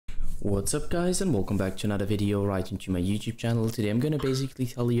What's up guys, and welcome back to another video right into my YouTube channel. Today I'm gonna basically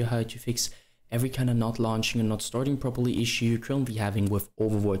tell you how to fix every kind of not launching and not starting properly issue you're currently having with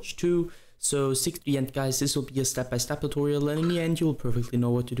Overwatch 2. So stick to the end guys, this will be a step-by-step tutorial, and in the end you'll perfectly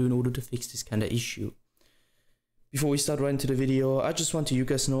know what to do in order to fix this kind of issue. Before we start right into the video, I just want to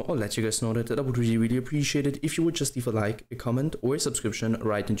let you guys know that I would really appreciate it if you would just leave a like, a comment or a subscription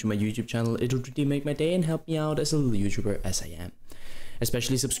right into my YouTube channel. It would really make my day and help me out as a little YouTuber as I am.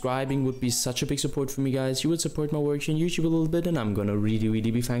 Especially subscribing would be such a big support for me guys. You would support my work on YouTube a little bit, and I'm gonna really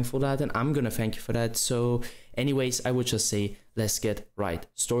be thankful for that, and I'm gonna thank you for that. So anyways, I would just say let's get right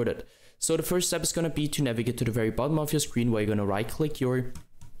started. So the first step is gonna be to navigate to the very bottom of your screen, where you're gonna right click your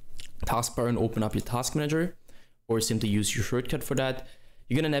taskbar and open up your task manager, or simply use your shortcut for that.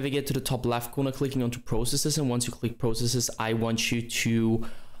 You're gonna navigate to the top left corner, clicking onto processes, and once you click processes, I want you to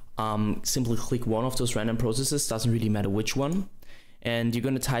simply click one of those random processes, doesn't really matter which one. And you're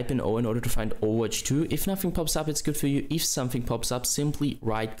going to type in O in order to find Overwatch 2. If nothing pops up, it's good for you. If something pops up, simply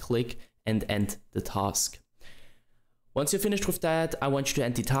right click and end the task. Once you're finished with that, I want you to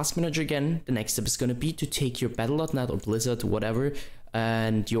end the task manager again. The next step is going to be to take your Battle.net or Blizzard or whatever,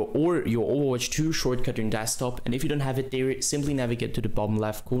 and your Overwatch 2 shortcut on desktop. And if you don't have it there, simply navigate to the bottom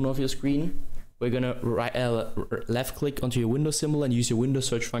left corner of your screen. We're going to left click onto your Windows symbol and use your Windows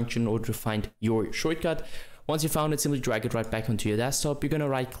search function in order to find your shortcut. Once you found it, simply drag it right back onto your desktop. You're gonna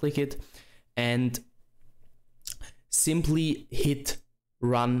right click it and simply hit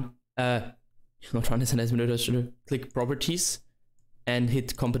run, click properties and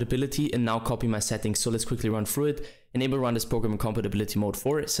hit compatibility, and now copy my settings. So let's quickly run through it. Enable run this program in compatibility mode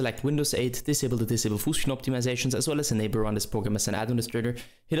 4, select Windows 8, disable the disable full screen optimizations, as well as enable run this program as an administrator,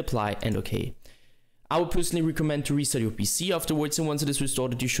 hit apply and OK. I would personally recommend to restart your PC afterwards, and once it is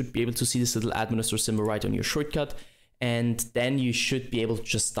restored, you should be able to see this little administrator symbol right on your shortcut, and then you should be able to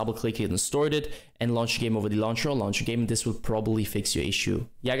just double click it and start it and launch the game over the launcher or launch a game, and this will probably fix your issue.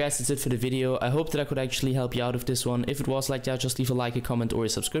 Yeah guys, that's it for the video. I hope that I could actually help you out with this one. If it was like that, just leave a like, a comment or a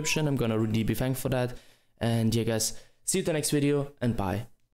subscription. I'm gonna really be thankful for that. And yeah guys, see you in the next video, and bye.